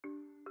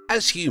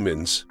As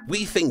humans,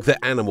 we think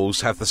that animals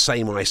have the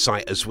same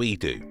eyesight as we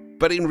do,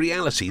 but in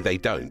reality they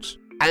don't.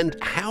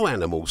 And how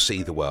animals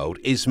see the world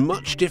is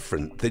much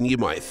different than you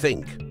might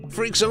think.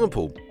 For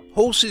example,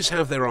 horses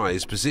have their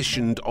eyes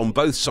positioned on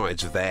both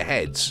sides of their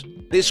heads.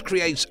 This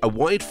creates a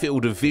wide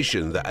field of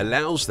vision that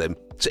allows them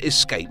to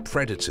escape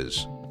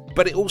predators.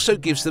 But it also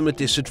gives them a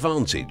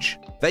disadvantage.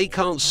 They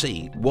can't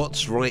see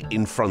what's right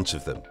in front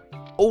of them.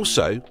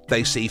 Also,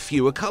 they see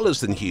fewer colours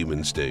than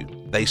humans do.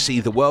 They see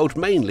the world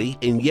mainly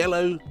in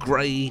yellow,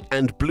 grey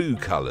and blue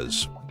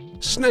colours.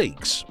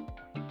 Snakes.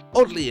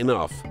 Oddly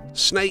enough,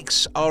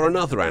 snakes are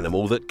another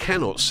animal that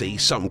cannot see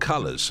some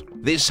colours.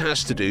 This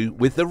has to do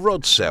with the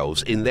rod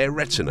cells in their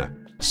retina.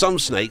 Some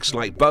snakes,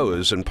 like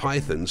boas and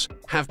pythons,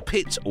 have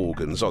pit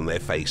organs on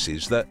their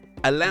faces that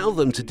allow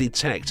them to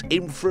detect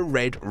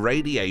infrared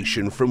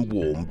radiation from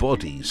warm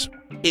bodies.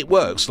 It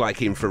works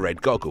like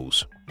infrared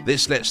goggles.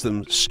 This lets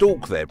them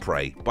stalk their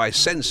prey by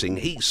sensing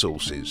heat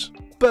sources.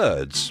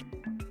 Birds.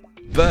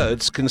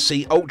 Birds can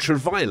see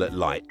ultraviolet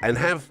light and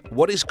have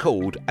what is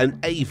called an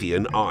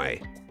avian eye.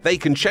 They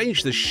can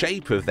change the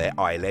shape of their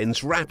eye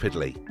lens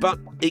rapidly, but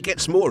it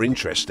gets more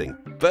interesting.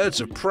 Birds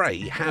of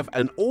prey have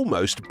an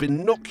almost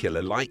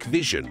binocular-like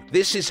vision.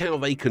 This is how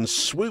they can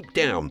swoop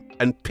down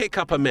and pick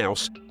up a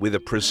mouse with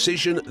a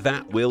precision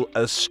that will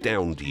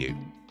astound you.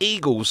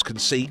 Eagles can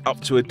see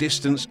up to a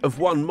distance of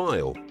 1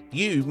 mile.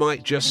 You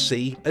might just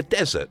see a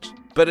desert.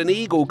 But an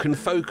eagle can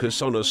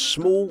focus on a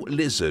small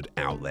lizard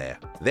out there.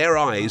 Their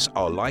eyes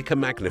are like a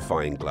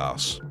magnifying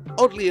glass.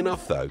 Oddly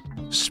enough though,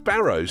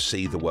 sparrows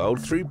see the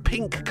world through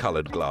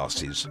pink-coloured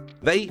glasses.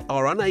 They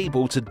are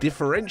unable to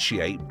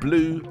differentiate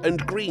blue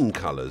and green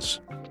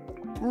colours.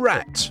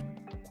 Rat.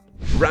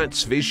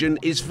 Rats' vision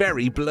is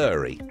very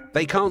blurry.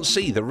 They can't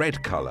see the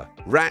red colour.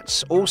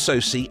 Rats also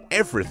see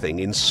everything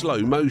in slow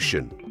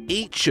motion.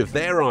 Each of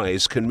their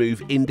eyes can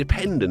move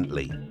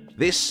independently.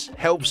 This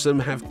helps them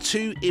have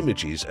 2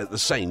 images at the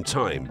same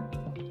time.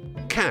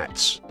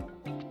 Cats.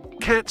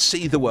 Cats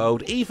see the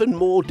world even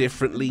more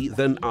differently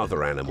than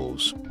other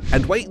animals.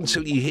 And wait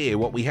until you hear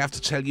what we have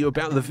to tell you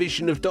about the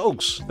vision of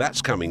dogs.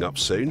 That's coming up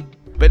soon.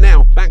 But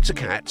now, back to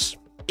cats.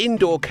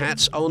 Indoor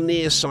cats are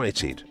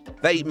nearsighted.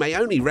 They may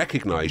only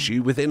recognise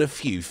you within a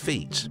few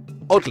feet.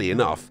 Oddly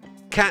enough,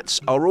 cats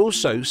are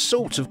also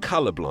sort of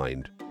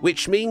colourblind,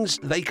 which means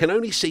they can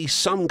only see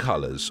some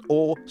colours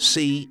or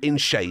see in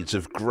shades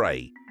of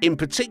grey. In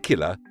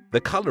particular,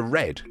 the colour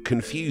red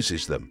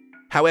confuses them.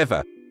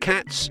 However,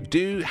 cats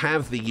do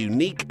have the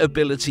unique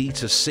ability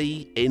to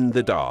see in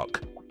the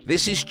dark.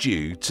 This is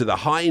due to the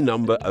high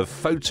number of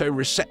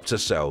photoreceptor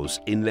cells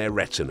in their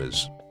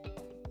retinas.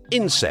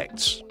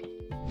 Insects.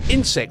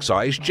 Insects'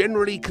 eyes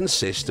generally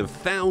consist of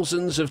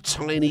thousands of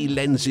tiny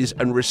lenses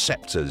and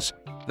receptors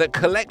that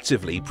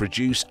collectively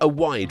produce a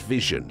wide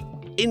vision.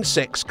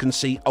 Insects can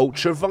see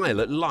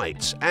ultraviolet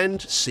light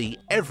and see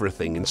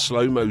everything in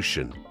slow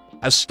motion.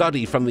 A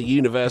study from the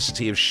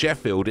University of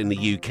Sheffield in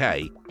the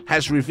UK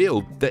has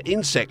revealed that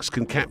insects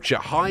can capture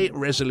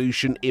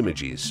high-resolution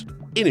images.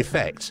 In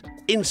effect,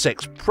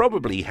 insects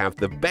probably have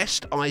the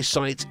best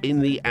eyesight in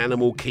the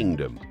animal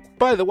kingdom.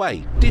 By the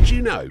way, did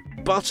you know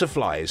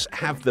butterflies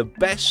have the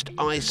best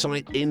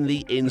eyesight in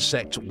the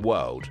insect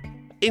world?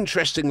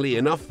 Interestingly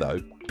enough though,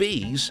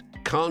 bees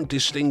can't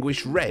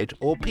distinguish red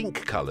or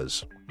pink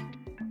colours.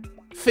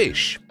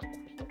 Fish.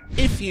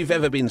 If you've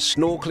ever been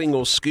snorkeling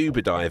or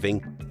scuba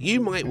diving,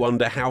 you might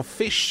wonder how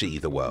fish see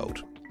the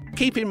world.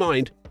 Keep in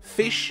mind,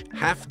 fish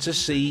have to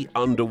see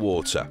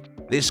underwater.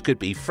 This could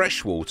be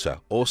freshwater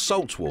or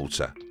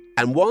saltwater.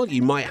 And while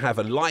you might have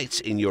a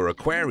light in your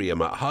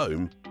aquarium at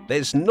home,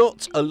 there's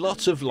not a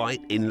lot of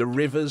light in the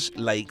rivers,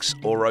 lakes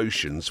or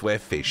oceans where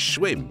fish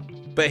swim.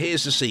 But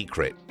here's the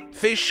secret.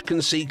 Fish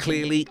can see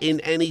clearly in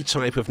any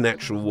type of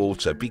natural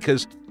water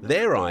because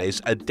their eyes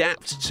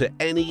adapt to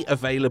any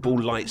available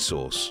light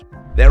source.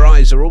 Their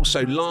eyes are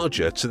also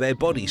larger to their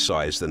body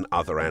size than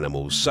other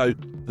animals, so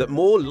that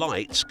more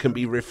light can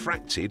be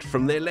refracted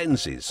from their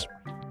lenses.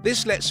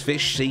 This lets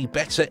fish see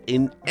better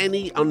in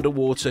any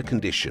underwater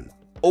condition.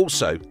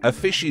 Also, a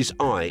fish's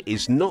eye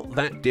is not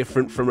that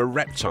different from a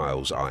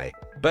reptile's eye,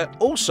 but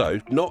also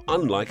not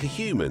unlike a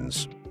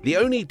human's. The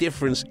only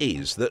difference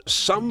is that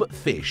some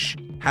fish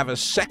have a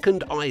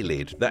second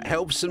eyelid that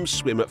helps them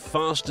swim at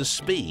faster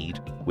speed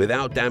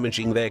without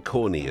damaging their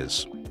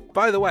corneas.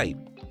 By the way,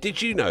 did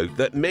you know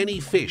that many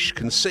fish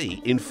can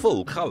see in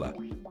full colour?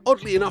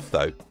 Oddly enough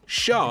though,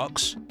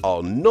 sharks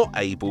are not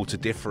able to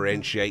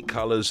differentiate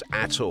colours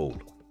at all.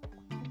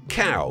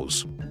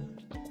 Cows.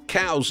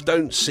 Cows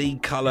don't see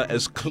colour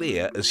as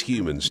clear as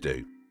humans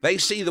do. They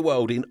see the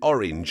world in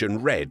orange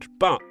and red,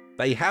 but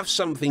they have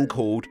something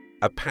called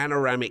a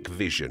panoramic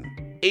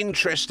vision.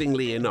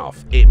 Interestingly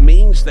enough, it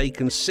means they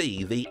can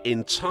see the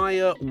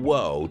entire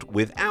world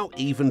without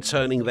even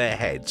turning their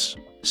heads.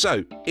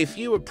 So, if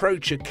you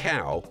approach a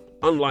cow,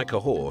 unlike a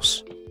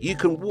horse, you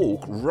can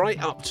walk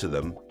right up to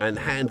them and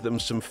hand them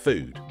some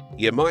food.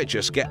 You might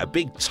just get a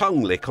big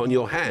tongue lick on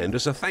your hand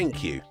as a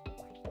thank you.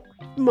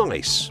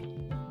 Mice.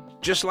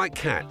 Just like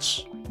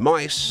cats,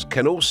 mice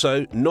can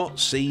also not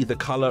see the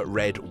colour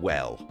red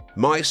well.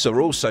 Mice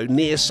are also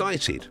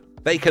nearsighted.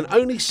 They can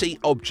only see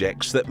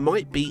objects that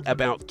might be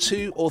about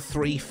 2 or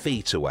 3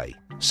 feet away,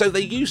 so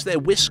they use their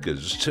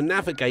whiskers to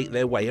navigate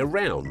their way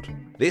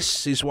around.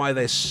 This is why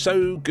they're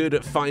so good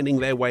at finding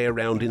their way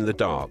around in the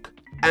dark.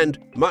 And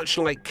much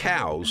like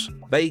cows,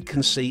 they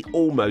can see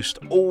almost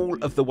all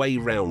of the way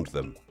round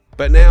them.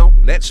 But now,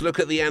 let's look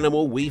at the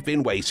animal we've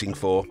been waiting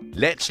for.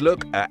 Let's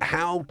look at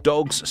how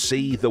dogs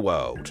see the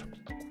world.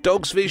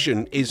 Dogs'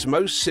 vision is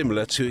most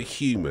similar to a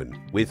human,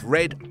 with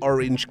red,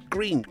 orange,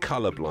 green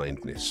colour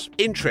blindness.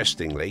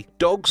 Interestingly,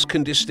 dogs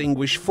can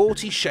distinguish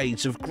 40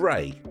 shades of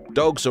grey.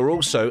 Dogs are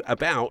also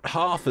about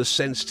half as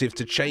sensitive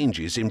to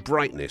changes in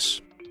brightness.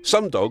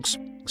 Some dogs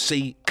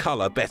see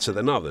colour better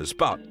than others,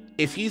 but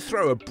if you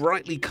throw a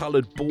brightly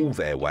coloured ball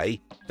their way,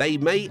 they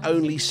may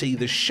only see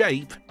the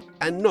shape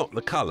and not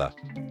the colour.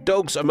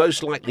 Dogs are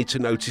most likely to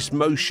notice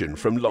motion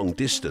from long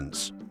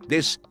distance.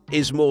 This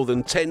is more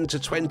than 10 to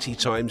 20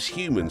 times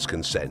humans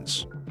can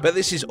sense. But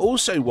this is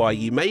also why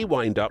you may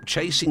wind up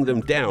chasing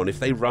them down if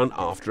they run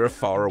after a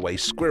faraway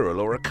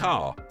squirrel or a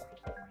car.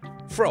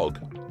 Frog.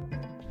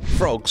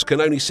 Frogs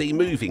can only see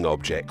moving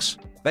objects.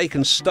 They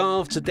can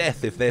starve to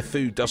death if their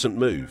food doesn't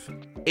move.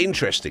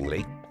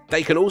 Interestingly,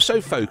 they can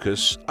also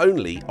focus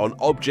only on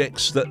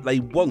objects that they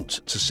want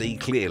to see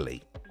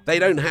clearly. They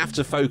don't have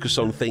to focus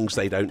on things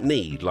they don't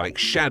need, like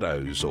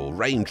shadows or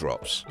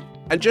raindrops.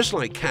 And just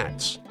like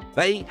cats,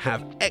 they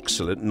have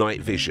excellent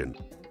night vision.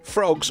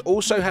 Frogs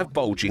also have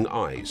bulging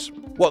eyes.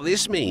 What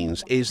this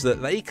means is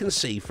that they can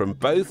see from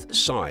both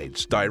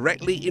sides,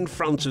 directly in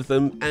front of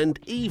them and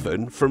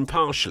even from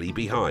partially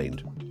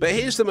behind. But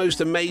here's the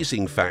most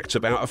amazing fact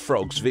about a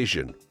frog's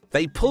vision.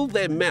 They pull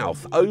their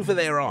mouth over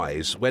their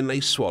eyes when they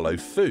swallow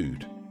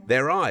food.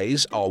 Their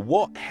eyes are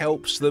what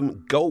helps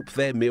them gulp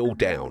their meal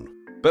down.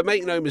 But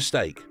make no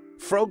mistake,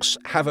 frogs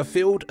have a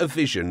field of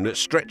vision that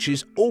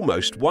stretches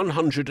almost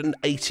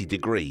 180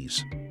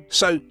 degrees.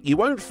 So you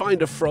won't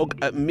find a frog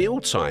at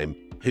mealtime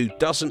who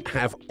doesn't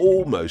have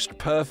almost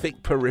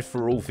perfect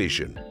peripheral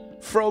vision.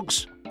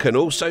 Frogs can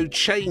also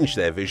change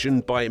their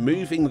vision by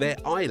moving their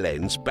eye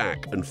lens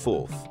back and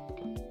forth.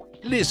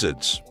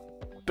 Lizards.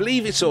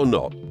 Believe it or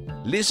not,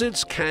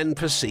 lizards can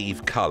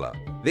perceive colour.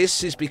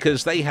 This is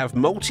because they have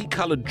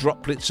multicoloured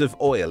droplets of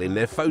oil in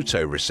their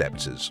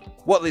photoreceptors.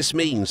 What this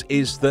means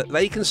is that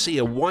they can see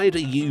a wider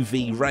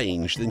UV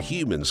range than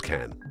humans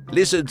can.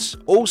 Lizards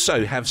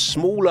also have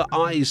smaller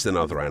eyes than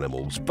other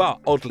animals, but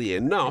oddly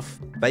enough,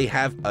 they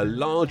have a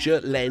larger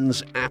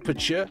lens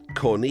aperture,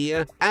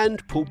 cornea,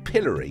 and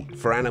pupillary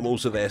for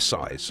animals of their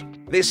size.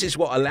 This is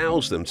what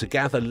allows them to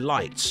gather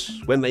light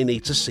when they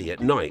need to see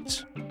at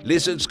night.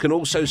 Lizards can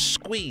also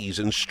squeeze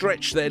and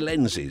stretch their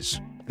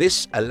lenses.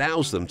 This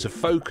allows them to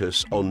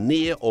focus on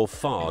near or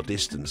far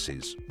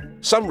distances.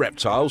 Some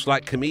reptiles,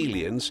 like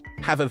chameleons,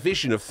 have a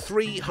vision of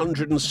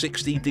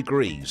 360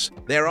 degrees.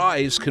 Their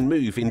eyes can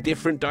move in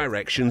different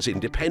directions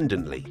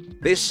independently.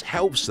 This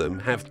helps them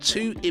have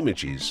 2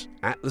 images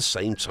at the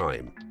same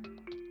time.